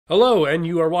Hello, and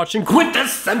you are watching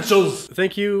Quintessentials!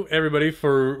 Thank you, everybody,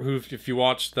 if you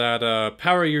watched that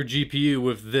Power Your GPU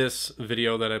with this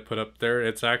video that I put up there.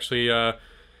 It's actually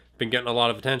been getting a lot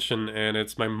of attention, and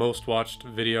it's my most watched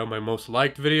video, my most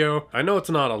liked video. I know it's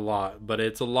not a lot, but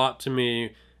it's a lot to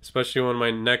me, especially when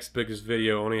my next biggest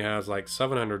video only has like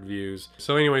 700 views.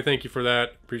 So anyway, thank you for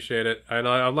that. Appreciate it. And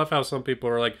I love how some people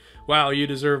are like, wow, you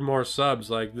deserve more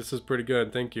subs. Like, this is pretty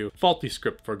good. Thank you. Faulty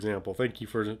Script, for example. Thank you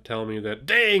for telling me that,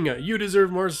 dang, you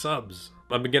deserve more subs.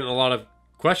 I've been getting a lot of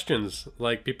questions.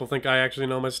 Like, people think I actually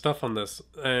know my stuff on this.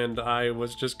 And I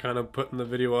was just kind of putting the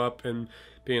video up and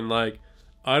being like,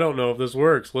 I don't know if this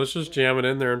works. Let's just jam it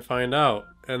in there and find out.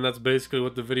 And that's basically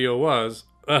what the video was.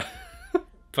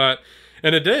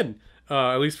 And it did,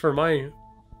 at least for my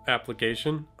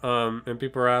application. And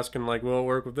people are asking, like, will it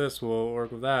work with this? Will it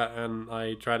work with that? And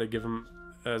I try to give them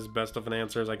as best of an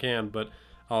answer as I can. But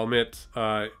I'll admit,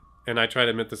 and I try to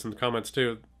admit this in the comments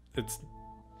too,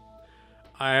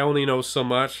 I only know so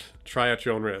much. Try at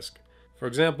your own risk. For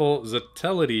example,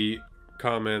 Zatelity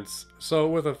comments, so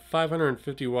with a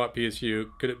 550 watt PSU,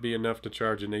 could it be enough to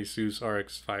charge an Asus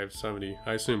RX 570?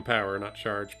 I assume power, not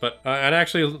charge. But I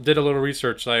actually did a little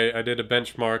research. I did a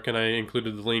benchmark, and I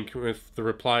included the link with the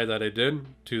reply that I did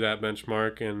to that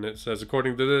benchmark, and it says,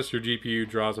 according to this, your GPU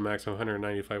draws a max of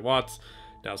 195 watts.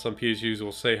 Now, some PSUs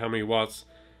will say how many watts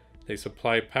they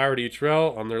supply power to each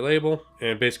rel on their label,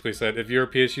 and basically said if your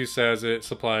PSU says it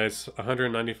supplies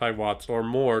 195 watts or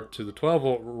more to the 12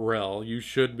 volt rel, you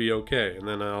should be okay. And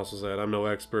then I also said, I'm no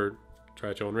expert,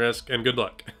 try at your own risk, and good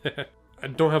luck. I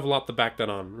don't have a lot to back that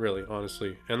on, really,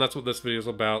 honestly. And that's what this video is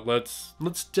about. Let's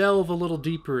delve a little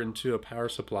deeper into a power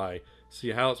supply, see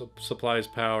how it supplies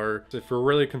power. If we're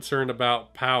really concerned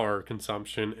about power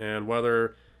consumption and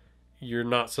whether you're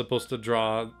not supposed to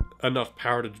draw enough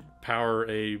power to power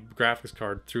a graphics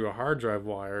card through a hard drive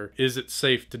wire, is it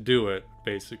safe to do it,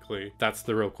 basically? That's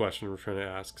the real question we're trying to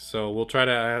ask. So we'll try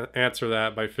to answer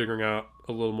that by figuring out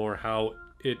a little more how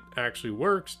it actually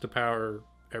works to power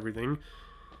everything,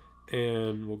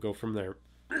 and we'll go from there.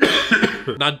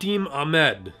 Nadim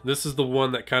Ahmed. This is the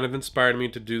one that kind of inspired me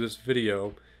to do this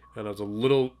video, and I was a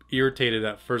little irritated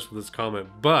at first with this comment,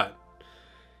 but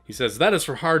he says, that is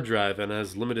for hard drive and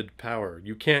has limited power.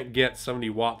 You can't get 70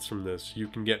 watts from this. You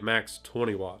can get max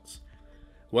 20 watts.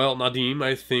 Well, Nadim,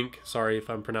 I think, sorry if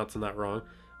I'm pronouncing that wrong,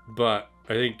 but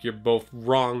I think you're both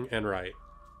wrong and right.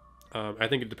 I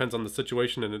think it depends on the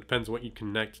situation, and it depends what you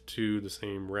connect to the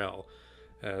same rel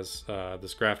as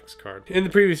this graphics card. In the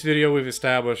previous video, we've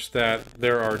established that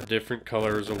there are different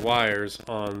colors of wires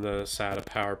on the SATA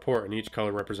Power port, and each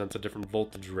color represents a different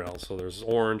voltage rel. So there's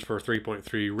orange for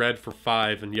 3.3, red for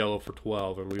 5, and yellow for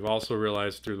 12. And we've also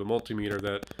realized through the multimeter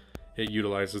that it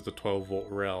utilizes the 12 volt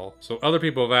rel. So other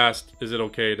people have asked, is it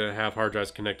okay to have hard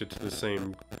drives connected to the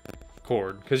same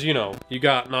cord? Because, you know, you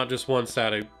got not just one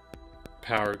SATA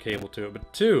Power cable to it,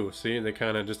 but two. See, they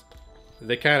kind of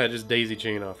just daisy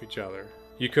chain off each other.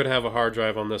 You could have a hard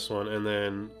drive on this one and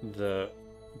then the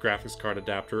graphics card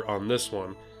adapter on this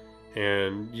one.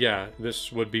 And yeah,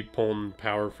 this would be pulling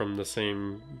power from the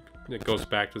same, it goes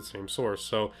back to the same source.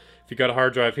 So if you got a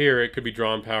hard drive here, it could be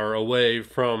drawing power away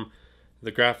from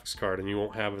the graphics card, and you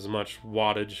won't have as much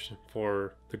wattage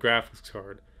for the graphics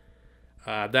card.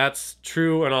 That's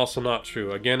true and also not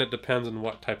true. Again, it depends on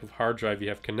what type of hard drive you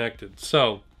have connected.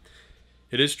 So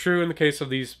it is true in the case of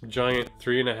these giant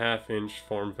 3.5-inch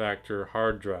form factor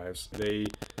hard drives. They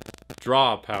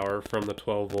draw power from the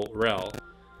 12 volt rel,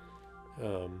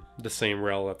 the same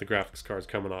rel that the graphics card is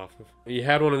coming off of. If you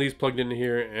had one of these plugged into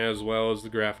here as well as the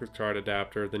graphics card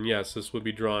adapter, then yes, this would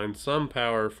be drawing some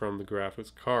power from the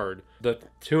graphics card. The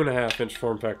 2.5-inch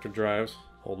form factor drives,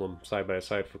 hold them side by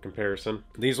side for comparison.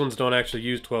 These ones don't actually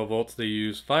use 12 volts, they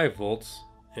use 5 volts,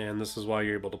 and this is why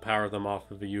you're able to power them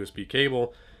off of a USB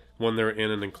cable when they're in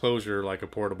an enclosure like a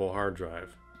portable hard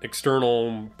drive.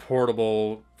 External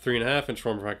portable 3.5-inch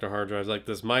form factor hard drives like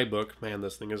this MyBook, man,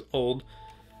 this thing is old,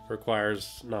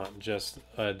 requires not just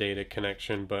a data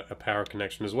connection but a power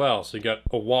connection as well. So you got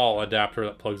a wall adapter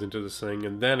that plugs into this thing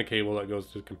and then a cable that goes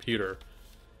to the computer.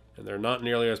 And they're not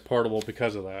nearly as portable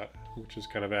because of that, which is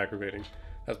kind of aggravating.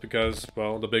 That's because,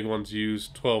 well, the big ones use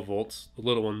 12 volts, the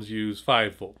little ones use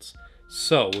 5 volts.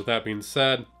 So with that being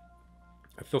said,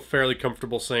 I feel fairly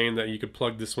comfortable saying that you could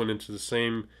plug this one into the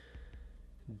same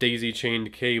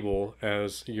daisy-chained cable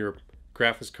as your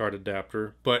graphics card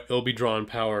adapter, but it'll be drawing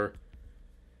power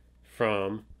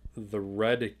from the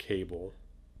red cable,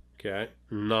 okay?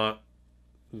 Not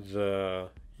the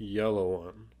yellow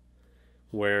one,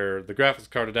 where the graphics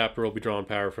card adapter will be drawing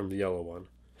power from the yellow one.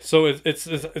 So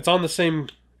it's on the same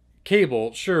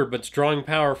cable, sure, but it's drawing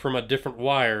power from a different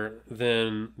wire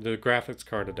than the graphics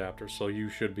card adapter, so you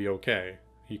should be okay.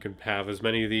 You can have as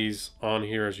many of these on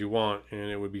here as you want,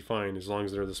 and it would be fine as long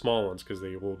as they're the small ones, because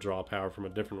they will draw power from a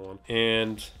different one.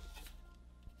 And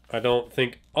I don't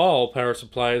think all power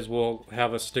supplies will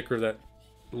have a sticker that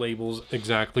labels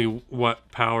exactly what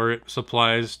power it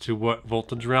supplies to what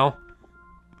voltage rail,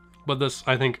 but this,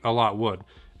 I think, a lot would,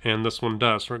 and this one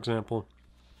does, for example.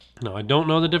 Now, I don't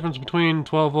know the difference between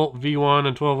 12 volt V1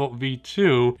 and 12 volt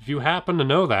V2. If you happen to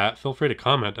know that, feel free to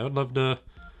comment. I'd love to.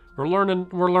 We're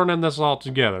learning this all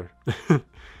together.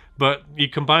 But you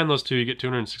combine those two, you get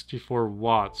 264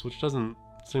 watts, which doesn't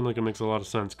seem like it makes a lot of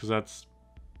sense, because that's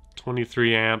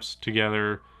 23 amps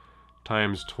together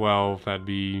times 12. That'd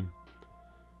be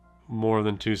more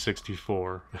than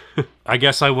 264. I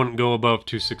guess I wouldn't go above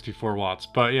 264 watts.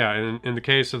 But yeah, in the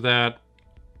case of that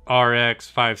RX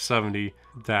 570,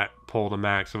 that pulled a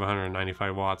max of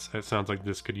 195 watts. It sounds like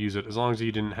this could use it, as long as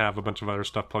you didn't have a bunch of other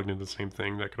stuff plugged into the same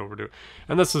thing that could overdo it.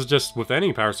 And this is just with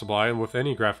any power supply and with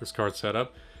any graphics card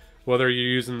setup, whether you're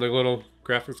using the little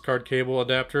graphics card cable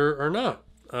adapter or not.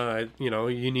 You know,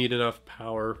 you need enough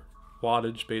power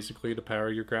wattage basically to power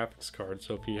your graphics card.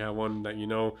 So if you have one that you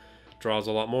know draws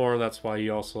a lot more, that's why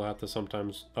you also have to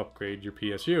sometimes upgrade your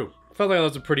PSU. I felt like that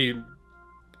was a pretty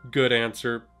good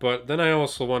answer, but then I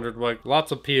also wondered, like,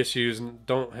 lots of PSUs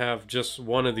don't have just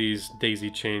one of these daisy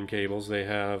chain cables, they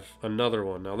have another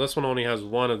one. Now this one only has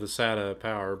one of the SATA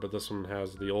Power, but this one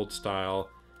has the old style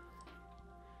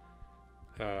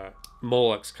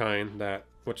Molex kind,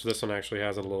 which this one actually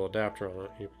has a little adapter on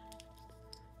it,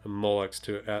 a Molex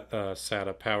to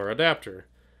SATA Power adapter.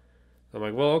 I'm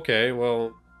like, well, okay,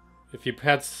 well, if you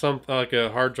had some like a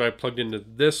hard drive plugged into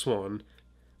this one,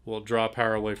 will draw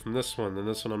power away from this one, then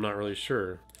this one I'm not really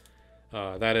sure.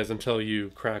 That is until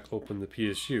you crack open the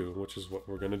PSU, which is what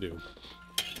we're going to do.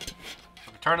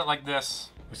 If we turn it like this,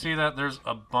 we see that there's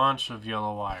a bunch of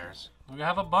yellow wires. We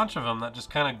have a bunch of them that just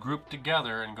kind of group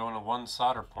together and go into one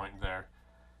solder point there.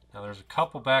 Now there's a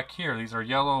couple back here. These are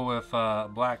yellow with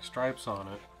black stripes on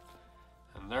it,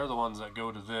 and they're the ones that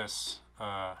go to this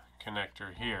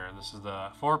connector here. This is the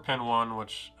 4-pin one,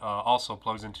 which also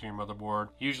plugs into your motherboard,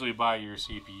 usually by your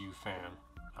CPU fan.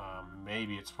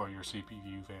 Maybe it's for your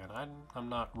CPU fan. I'm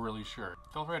not really sure.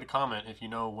 Feel free to comment if you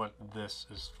know what this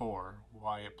is for,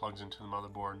 why it plugs into the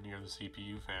motherboard near the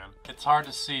CPU fan. It's hard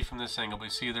to see from this angle, but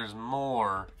you see there's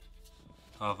more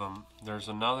of them. There's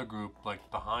another group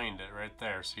like behind it right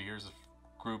there. See, here's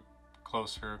a group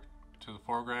closer to the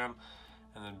foreground,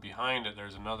 and then behind it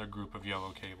there's another group of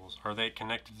yellow cables. Are they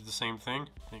connected to the same thing?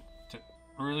 I think to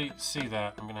really see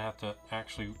that, I'm gonna have to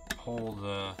actually pull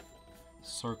the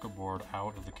circuit board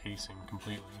out of the casing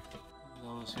completely.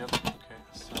 Those, yep, okay,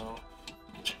 so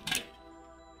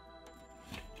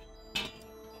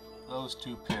those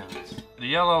two pins. The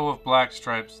yellow with black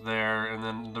stripes there, and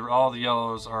then all the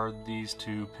yellows are these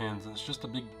two pins, and it's just a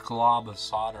big glob of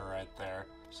solder right there.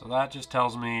 So that just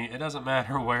tells me it doesn't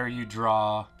matter where you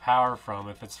draw power from.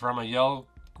 If it's from a yellow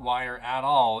wire at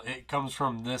all, it comes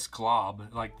from this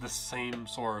glob, like the same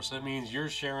source. It means you're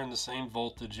sharing the same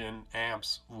voltage in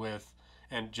amps with,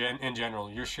 and in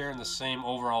general, you're sharing the same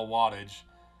overall wattage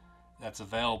that's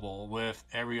available with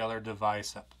every other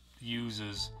device that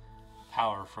uses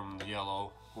power from the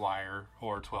yellow wire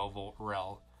or 12 volt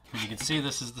rail. And you can see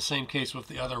this is the same case with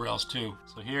the other rails too.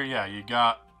 So here, yeah, you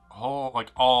got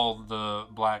all the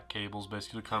black cables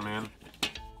basically come in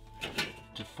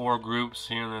to 4 groups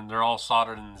here, and then they're all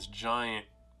soldered in this giant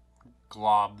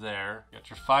glob there. You got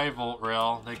your 5 volt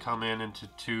rail, they come in into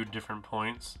 2 different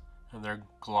points and they're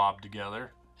globbed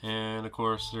together. And of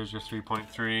course there's your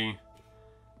 3.3,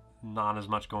 not as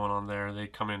much going on there, they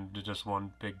come into just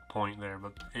one big point there.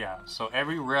 But yeah, so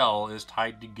every rail is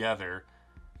tied together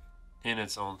in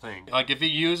its own thing. Like if it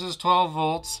uses 12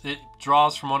 volts, it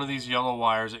draws from one of these yellow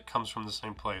wires, it comes from the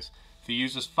same place. If it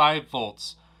uses 5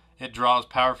 volts, it draws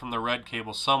power from the red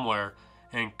cable somewhere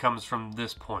and comes from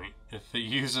this point. If it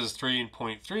uses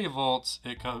 3.3 volts,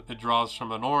 it draws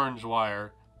from an orange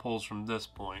wire, pulls from this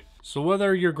point. So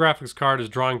whether your graphics card is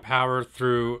drawing power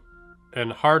through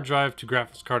an hard drive to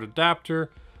graphics card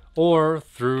adapter or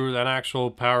through an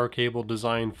actual power cable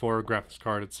designed for a graphics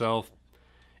card itself,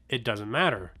 it doesn't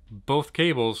matter. Both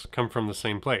cables come from the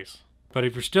same place. But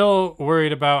if you're still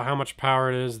worried about how much power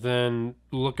it is, then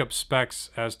look up specs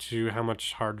as to how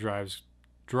much hard drives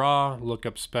draw. Look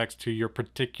up specs to your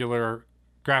particular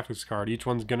graphics card. Each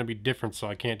one's going to be different, so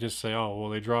I can't just say, oh, well,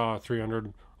 they draw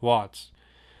 300 watts.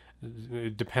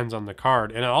 It depends on the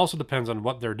card, and it also depends on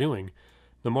what they're doing.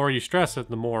 The more you stress it,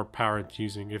 the more power it's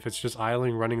using. If it's just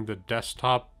idling, running the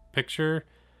desktop picture,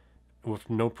 with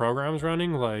no programs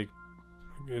running, like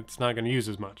it's not going to use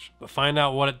as much. But find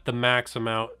out what the max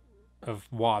amount of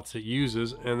watts it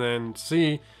uses, and then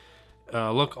see,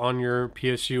 look on your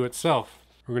PSU itself.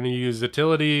 We're going to use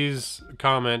Utility's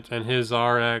comment and his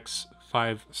RX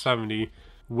 570,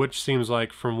 which seems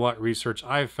like, from what research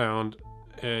I've found,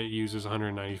 it uses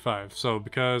 195. So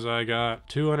because I got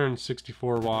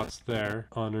 264 watts there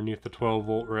underneath the 12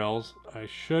 volt rails, I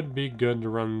should be good to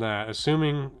run that,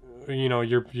 assuming, you know,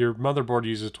 your motherboard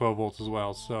uses 12 volts as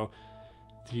well. So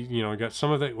you know, I got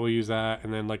some of it, we'll use that,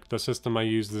 and then like the system I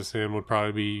use this in would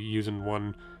probably be using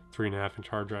one 3.5 inch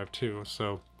hard drive too.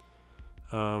 So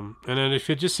and then if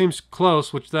it just seems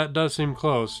close, which that does seem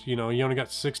close, you know, you only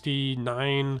got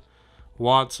 69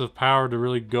 watts of power to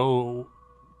really go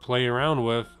play around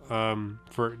with,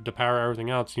 to power everything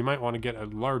else, you might want to get a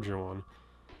larger one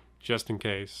just in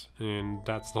case. And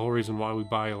that's the whole reason why we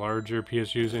buy larger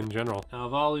PSUs in general. Now,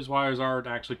 if all these wires aren't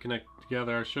actually connected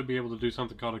together, I should be able to do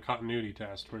something called a continuity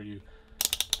test, where you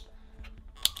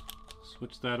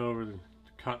switch that over to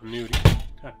continuity.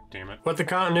 God damn it. What the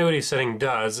continuity setting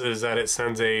does is that it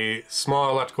sends a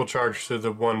small electrical charge to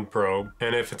the one probe,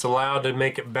 and if it's allowed to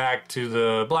make it back to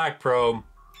the black probe,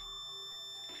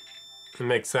 it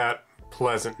makes that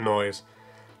pleasant noise.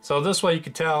 So this way you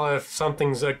can tell if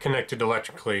something's connected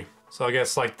electrically. So I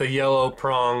guess like the yellow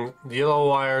prong, the yellow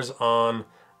wires on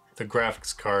the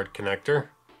graphics card connector.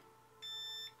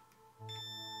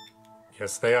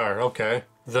 Yes, they are. Okay.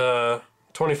 The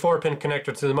 24-pin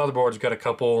connector to the motherboard's got a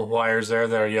couple wires there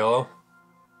that are yellow.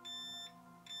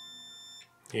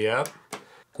 Yep.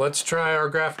 Let's try our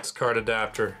graphics card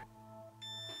adapter.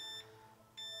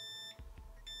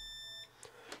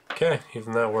 Okay,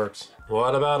 even that works.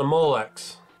 What about a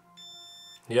Molex?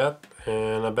 Yep,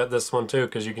 and I bet this one too,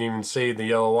 because you can even see the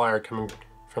yellow wire coming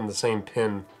from the same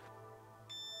pin.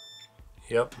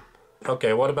 Yep.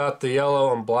 Okay, what about the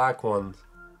yellow and black ones?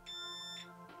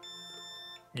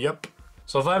 Yep.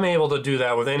 So if I'm able to do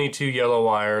that with any two yellow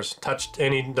wires, touch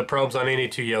the probes on any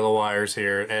two yellow wires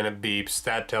here, and it beeps,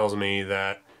 that tells me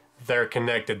that they're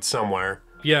connected somewhere.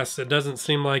 Yes, it doesn't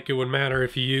seem like it would matter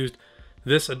if you used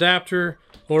this adapter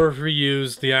or if you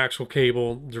use the actual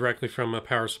cable directly from a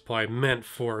power supply meant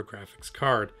for a graphics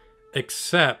card.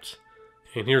 Except,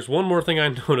 and here's one more thing I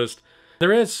noticed,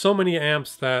 there is so many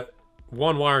amps that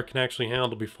one wire can actually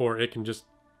handle before it can just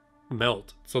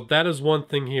melt. So that is one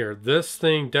thing here. This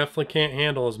thing definitely can't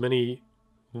handle as many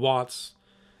watts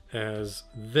as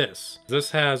this.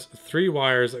 This has 3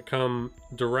 wires that come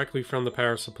directly from the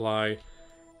power supply.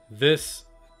 This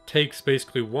takes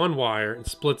basically 1 wire and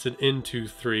splits it into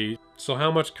 3. So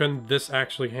how much can this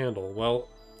actually handle? Well,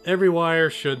 every wire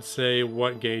should say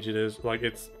what gauge it is, like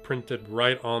it's printed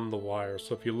right on the wire.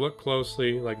 So if you look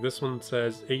closely, like this one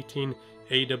says 18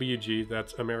 AWG,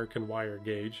 that's American wire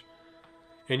gauge.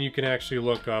 And you can actually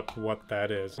look up what that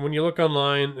is. When you look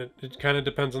online, it kind of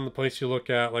depends on the place you look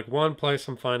at. Like one place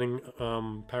I'm finding,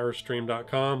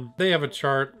 powerstream.com, they have a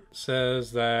chart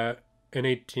says that an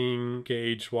 18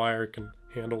 gauge wire can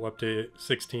handle up to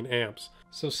 16 amps.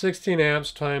 So 16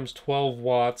 amps times 12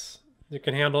 watts, it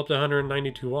can handle up to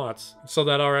 192 watts. So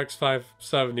that RX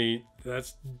 570,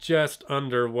 that's just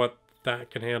under what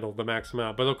that can handle, the max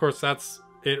amount. But of course, that's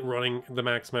it running the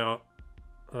max amount.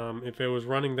 If it was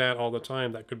running that all the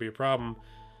time, that could be a problem,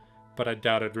 but I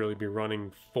doubt it'd really be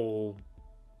running full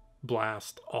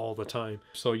blast all the time.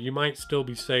 So you might still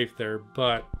be safe there,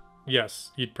 but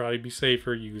yes, you'd probably be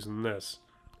safer using this.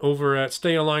 Over at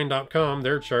stayonline.com,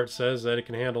 their chart says that it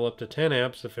can handle up to 10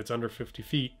 amps if it's under 50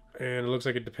 feet, and it looks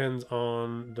like it depends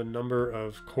on the number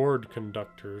of cord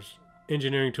conductors.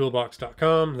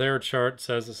 Engineeringtoolbox.com, their chart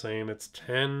says the same, it's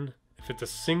 10. If it's a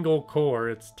single core,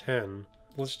 it's 10.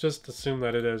 Let's just assume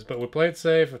that it is, but we play it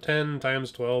safe. 10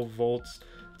 times 12 volts,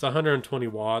 it's 120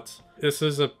 watts. This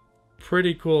is a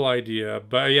pretty cool idea,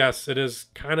 but yes, it is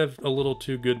kind of a little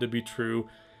too good to be true.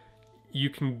 You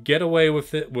can get away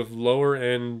with it with lower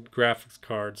end graphics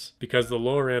cards because the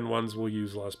lower end ones will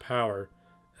use less power,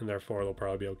 and therefore they'll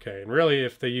probably be okay. And really,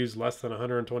 if they use less than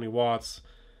 120 watts,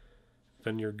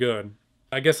 then you're good.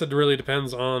 I guess it really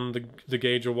depends on the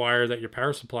gauge of wire that your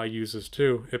power supply uses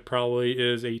too. It probably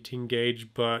is 18 gauge,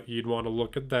 but you'd want to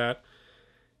look at that.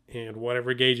 And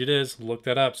whatever gauge it is, look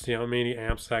that up, see how many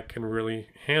amps that can really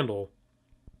handle.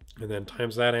 And then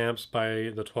times that amps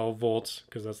by the 12 volts,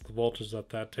 because that's the voltage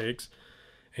that takes.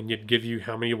 And you'd give you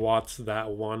how many watts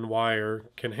that one wire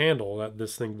can handle that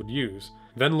this thing would use.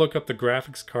 Then look up the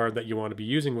graphics card that you want to be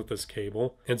using with this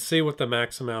cable and see what the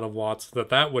max amount of watts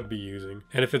that would be using.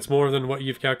 And if it's more than what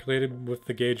you've calculated with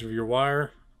the gauge of your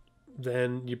wire,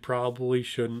 then you probably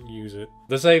shouldn't use it.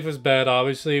 The safest bet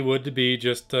obviously would be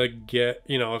just to get,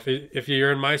 you know, if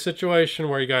you're in my situation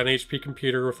where you got an HP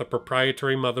computer with a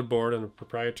proprietary motherboard and a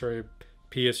proprietary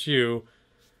PSU,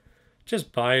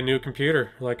 just buy a new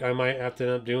computer. Like, I might have to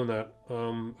end up doing that.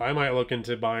 I might look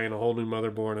into buying a whole new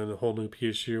motherboard and a whole new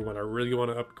PSU when I really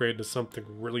want to upgrade to something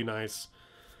really nice.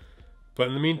 But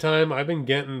in the meantime, I've been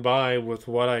getting by with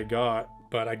what I got.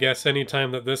 But I guess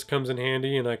anytime that this comes in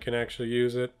handy and I can actually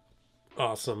use it,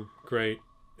 awesome, great.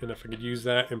 And if I could use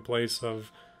that in place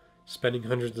of spending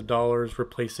hundreds of dollars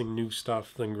replacing new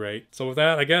stuff, then great. So with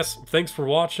that, I guess, thanks for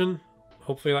watching.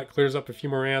 Hopefully that clears up a few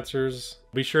more answers.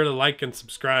 Be sure to like and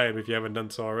subscribe if you haven't done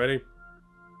so already.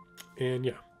 And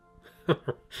yeah.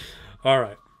 All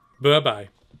right. Bye-bye.